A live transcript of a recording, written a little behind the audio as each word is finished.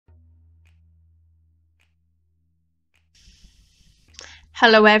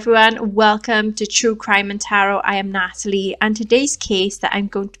Hello everyone, welcome to True Crime and Tarot. I am Natalie, and today's case that I'm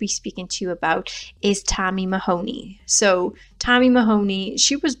going to be speaking to you about is Tammy Mahoney. So Tammy Mahoney,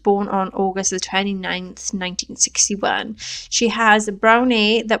 she was born on August the 29th, 1961. She has brown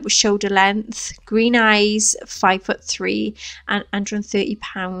hair that was shoulder length, green eyes, 5'3" and 130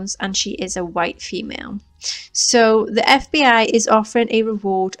 pounds, and she is a white female. So the FBI is offering a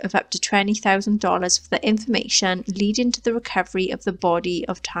reward of up to $20,000 for the information leading to the recovery of the body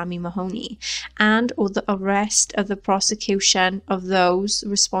of Tammy Mahoney and or the arrest of the prosecution of those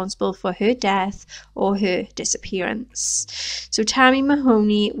responsible for her death or her disappearance. So Tammy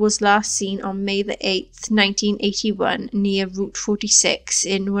Mahoney was last seen on May the 8th, 1981 near Route 46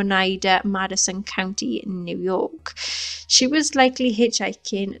 in Oneida, Madison County, New York. She was likely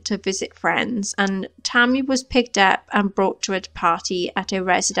hitchhiking to visit friends, and Tammy was picked up and brought to a party at a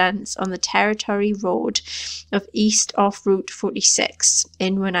residence on the Territory Road of east off Route 46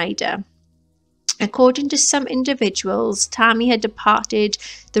 in Oneida. According to some individuals, Tammy had departed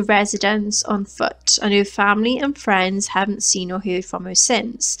the residence on foot, and her family and friends haven't seen or heard from her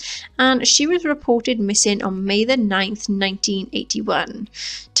since, and she was reported missing on May the 9th, 1981.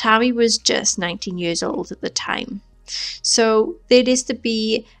 Tammy was just 19 years old at the time. So there is to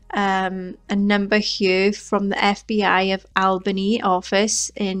be a number here from the FBI of Albany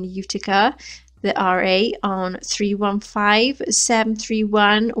office in Utica, the RA, on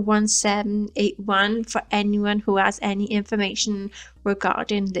 315-731-1781 for anyone who has any information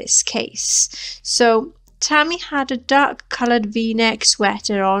regarding this case. So Tammy had a dark coloured v-neck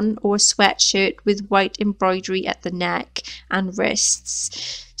sweater on or sweatshirt with white embroidery at the neck and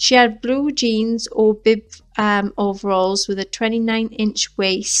wrists. She had blue jeans or bib overalls with a 29-inch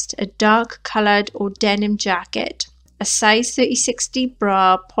waist, a dark coloured or denim jacket, a size 36D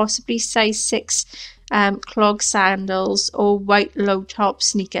bra, possibly size 6 clog sandals or white low-top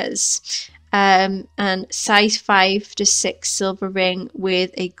sneakers, and size 5 to 6 silver ring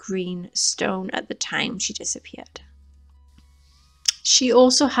with a green stone at the time she disappeared. She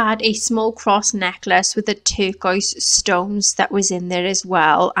also had a small cross necklace with the turquoise stones that was in there as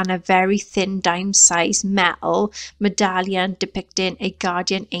well, and a very thin dime-sized metal medallion depicting a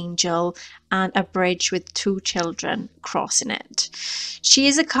guardian angel and a bridge with 2 children crossing it. She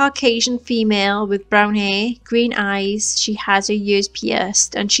is a Caucasian female with brown hair, green eyes, she has her ears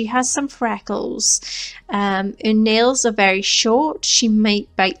pierced, and she has some freckles. Her nails are very short, she might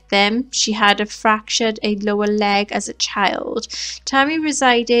bite them. She had fractured a lower leg as a child. Tammy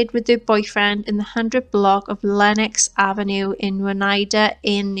resided with her boyfriend in the 100 block of Lenox Avenue in Oneida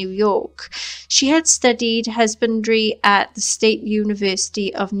in New York. She had studied husbandry at the State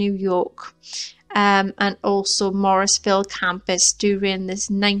University of New York and also Morrisville campus during this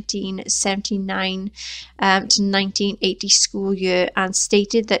 1979 to 1980 school year, and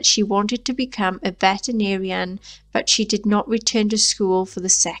stated that she wanted to become a veterinarian, but she did not return to school for the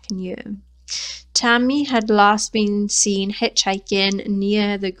second year. Tammy had last been seen hitchhiking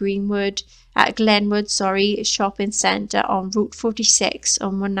near the Glenwood shopping centre on Route 46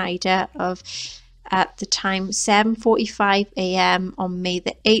 on Oneida of at the time 7:45 a.m. on May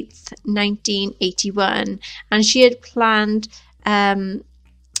the 8th, 1981, and she had planned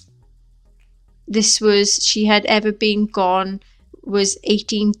she had ever been gone was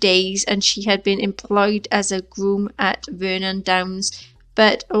 18 days, and she had been employed as a groom at Vernon Downs,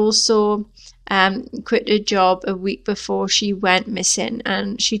 but also quit her job a week before she went missing,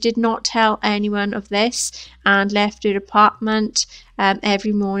 and she did not tell anyone of this and left her apartment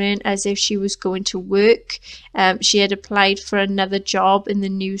every morning as if she was going to work. She had applied for another job in the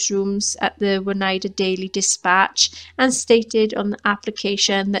newsrooms at the Oneida Daily Dispatch and stated on the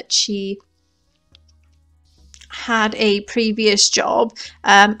application that she had a previous job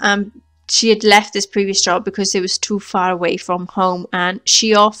and she had left this previous job because it was too far away from home, and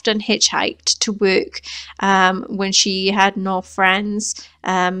she often hitchhiked to work when she had no friends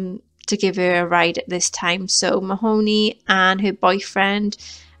to give her a ride at this time. So Mahoney and her boyfriend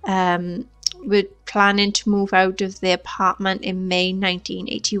were planning to move out of the apartment in May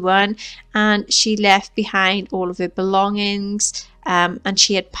 1981, and she left behind all of her belongings, and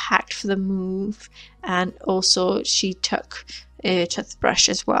she had packed for the move, and also she took a toothbrush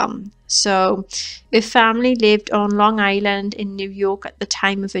as well. So her family lived on Long Island in New York at the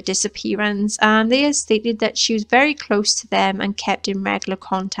time of her disappearance, and they had stated that she was very close to them and kept in regular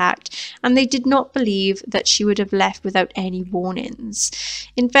contact, and they did not believe that she would have left without any warnings.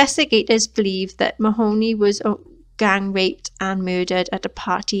 Investigators believe that Mahoney was gang raped and murdered at a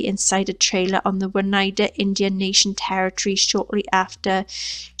party inside a trailer on the Oneida Indian Nation territory shortly after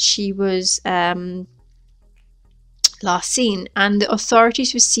she was last seen, and the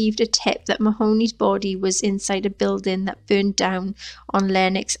authorities received a tip that Mahoney's body was inside a building that burned down on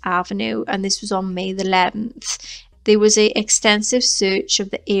Lenox Avenue, and this was on May the 11th. There was an extensive search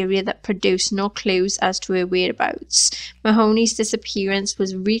of the area that produced no clues as to her whereabouts. Mahoney's disappearance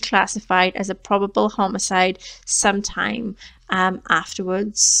was reclassified as a probable homicide sometime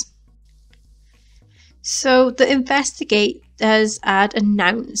afterwards. So the investigators had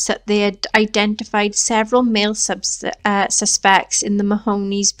announced that they had identified several male suspects in the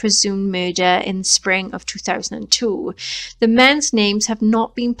Mahoney's presumed murder in the spring of 2002. The men's names have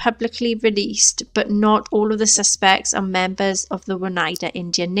not been publicly released, but not all of the suspects are members of the Oneida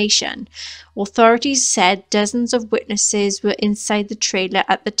Indian Nation. Authorities said dozens of witnesses were inside the trailer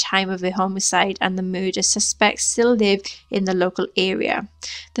at the time of the homicide, and the murder suspects still live in the local area.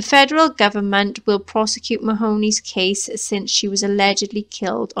 The federal government will prosecute Mahoney's case since she was allegedly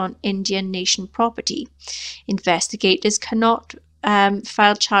killed on Indian Nation property. Investigators cannot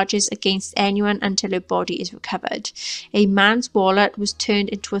file charges against anyone until her body is recovered. A man's wallet was turned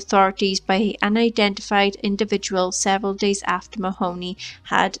into authorities by an unidentified individual several days after Mahoney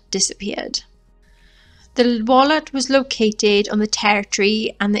had disappeared. The wallet was located on the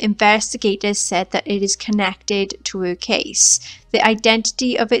territory, and the investigators said that it is connected to her case. The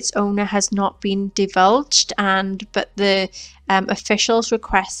identity of its owner has not been divulged, but the officials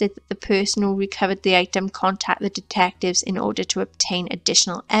requested that the person who recovered the item contact the detectives in order to obtain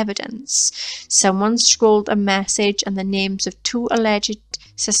additional evidence. Someone scrawled a message and the names of two alleged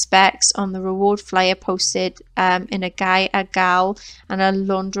suspects on the reward flyer posted in a gal, and a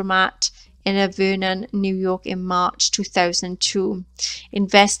laundromat in Vernon, New York in March 2002.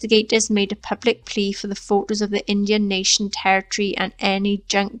 Investigators made a public plea for the photos of the Indian Nation territory and any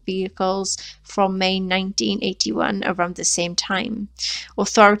junk vehicles from May 1981 around the same time.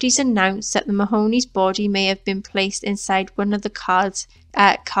 Authorities announced that the Mahoney's body may have been placed inside one of the cars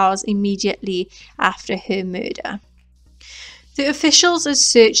immediately after her murder. The officials had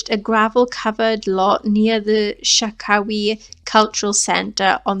searched a gravel-covered lot near the Shakawi Cultural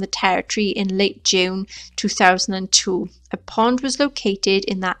Center on the territory in late June 2002. A pond was located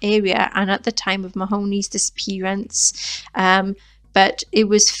in that area and at the time of Mahoney's disappearance, but it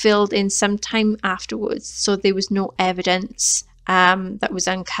was filled in sometime afterwards, so there was no evidence that was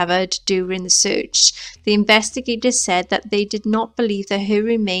uncovered during the search. The investigators said that they did not believe that her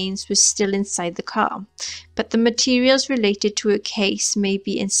remains were still inside the car, but the materials related to her case may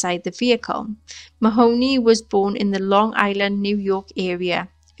be inside the vehicle. Mahoney was born in the Long Island, New York area.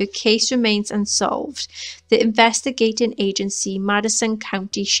 Her case remains unsolved. The investigating agency, Madison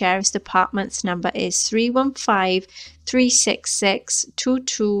County Sheriff's Department's number is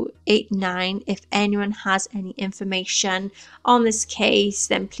 315-366-2289. If anyone has any information on this case,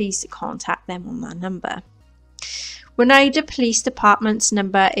 then please contact them on that number. Oneida Police Department's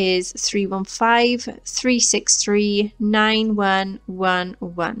number is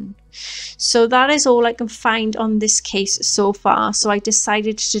 315-363-9111. So that is all I can find on this case so far. So I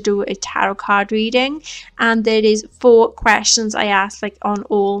decided to do a tarot card reading, and there is 4 questions I asked on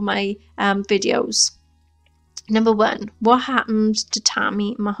all my videos. Number 1, what happened to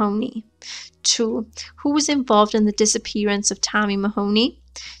Tammy Mahoney? 2, who was involved in the disappearance of Tammy Mahoney?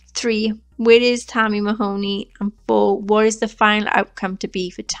 3, where is Tammy Mahoney? And 4, what is the final outcome to be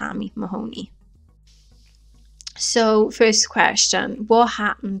for Tammy Mahoney? So, first question, what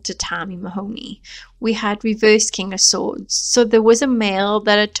happened to Tammy Mahoney? We had reverse King of Swords. So there was a male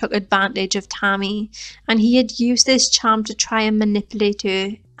that had took advantage of Tammy, and he had used this charm to try and manipulate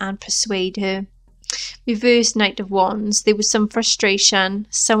her and persuade her. Reverse Knight of Wands. There was some frustration.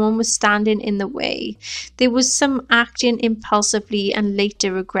 Someone was standing in the way. There was some acting impulsively and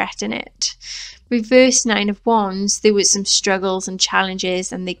later regretting it. Reverse Nine of Wands. There was some struggles and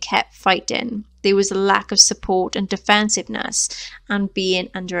challenges, and they kept fighting. There was a lack of support and defensiveness and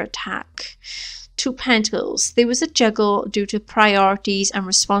being under attack. 2 Pentacles. There was a juggle due to priorities and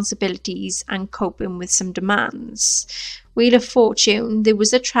responsibilities and coping with some demands. Wheel of Fortune. There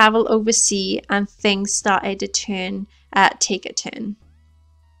was a travel overseas and things started to take a turn.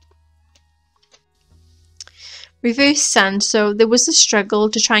 Reverse Sun. So there was a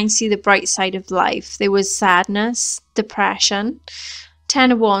struggle to try and see the bright side of life. There was sadness, depression.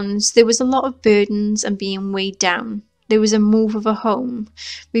 10 of Wands. There was a lot of burdens and being weighed down. There was a move of a home.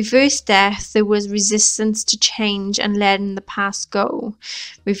 Reverse Death. There was resistance to change and letting the past go.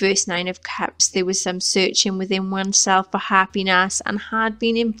 Reverse Nine of Cups. There was some searching within oneself for happiness and had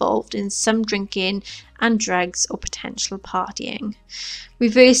been involved in some drinking and drugs or potential partying.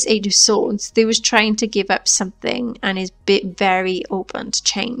 Reverse Eight of Swords. There was trying to give up something and is very open to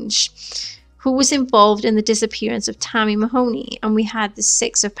change. who was involved in the disappearance of Tammy Mahoney, and we had the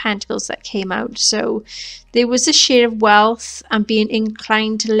Six of Pentacles that came out. So there was a share of wealth and being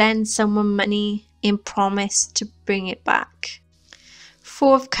inclined to lend someone money in promise to bring it back.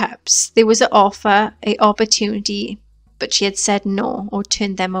 Four of Cups, there was an offer, an opportunity, but she had said no or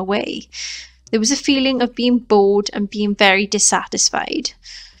turned them away. There was a feeling of being bored and being very dissatisfied.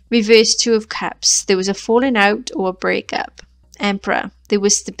 Reverse Two of Cups, there was a falling out or a breakup. Emperor, there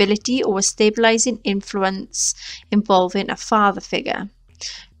was stability or a stabilizing influence involving a father figure.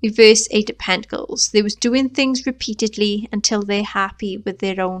 Reverse Eight of Pentacles, there was doing things repeatedly until they're happy with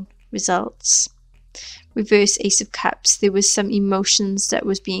their own results. Reverse Ace of Cups, there was some emotions that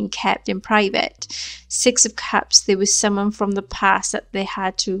was being kept in private. Six of Cups, there was someone from the past that they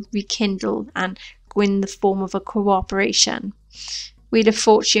had to rekindle and go in the form of a cooperation. Wheel of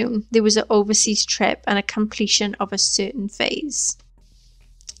Fortune, there was an overseas trip and a completion of a certain phase.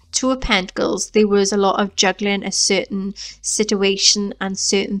 Two of Pentacles, there was a lot of juggling a certain situation and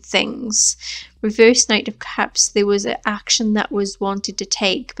certain things. Reverse Knight of Cups, there was an action that was wanted to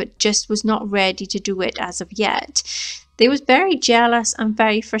take but just was not ready to do it as of yet. They was very jealous and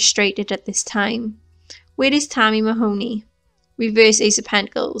very frustrated at this time. Where is Tammy Mahoney? Reverse Ace of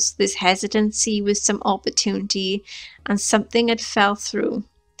Pentacles, there's hesitancy with some opportunity and something had fell through.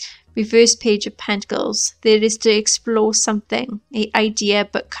 Reverse Page of Pentacles, there is to explore something, an idea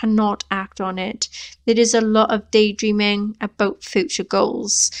but cannot act on it. There is a lot of daydreaming about future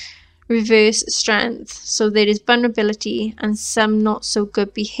goals. Reverse Strength, so there is vulnerability and some not so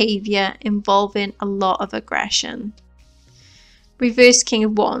good behavior involving a lot of aggression. Reverse King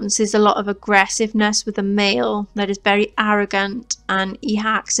of Wands, there's a lot of aggressiveness with a male that is very arrogant and he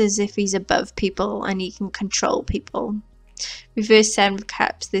acts as if he's above people and he can control people. Reverse Seven of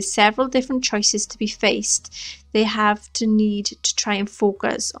Cups, there's several different choices to be faced. They have to need to try and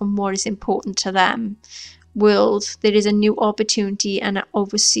focus on what is important to them. World, there is a new opportunity and an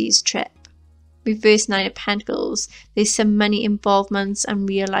overseas trip. Reverse Nine of Pentacles, there's some money involvements and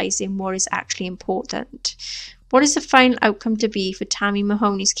realizing what is actually important. What is the final outcome to be for Tammy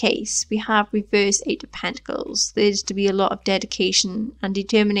Mahoney's case? We have Reverse Eight of Pentacles. There's to be a lot of dedication and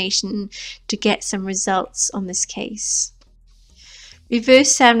determination to get some results on this case.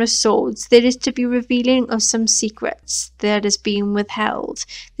 Reverse Seven of Swords, there is to be revealing of some secrets that is being withheld.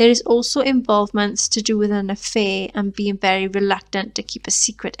 There is also involvements to do with an affair and being very reluctant to keep a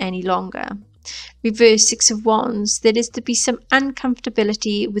secret any longer. Reverse Six of Wands, there is to be some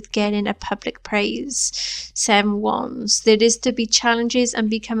uncomfortability with getting a public praise. Seven of Wands, there is to be challenges and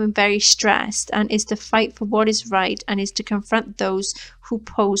becoming very stressed and is to fight for what is right and is to confront those who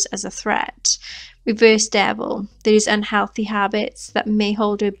pose as a threat. Reverse Devil, there is unhealthy habits that may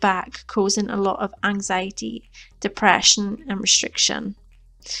hold her back, causing a lot of anxiety, depression and restriction.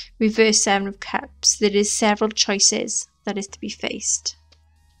 Reverse Seven of Cups, there is several choices that is to be faced.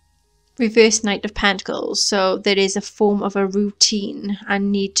 Reverse Knight of Pentacles, so there is a form of a routine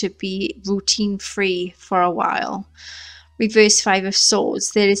and need to be routine free for a while. Reverse Five of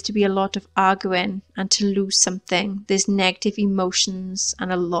Swords, there is to be a lot of arguing and to lose something. There's negative emotions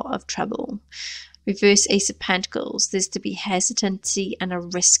and a lot of trouble. Reverse Ace of Pentacles, there's to be hesitancy and a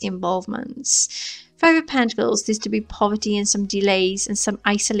risk involvements. Five of Pentacles, there's to be poverty and some delays and some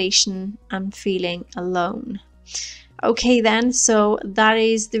isolation and feeling alone. Okay then, so that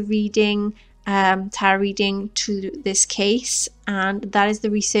is the reading, tarot reading to this case, and that is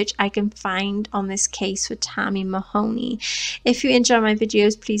the research I can find on this case for Tammy Mahoney. If you enjoy my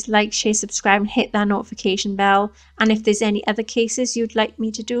videos, please like, share, subscribe and hit that notification bell. And if there's any other cases you'd like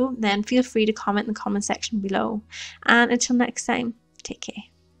me to do, then feel free to comment in the comment section below. And until next time, take care.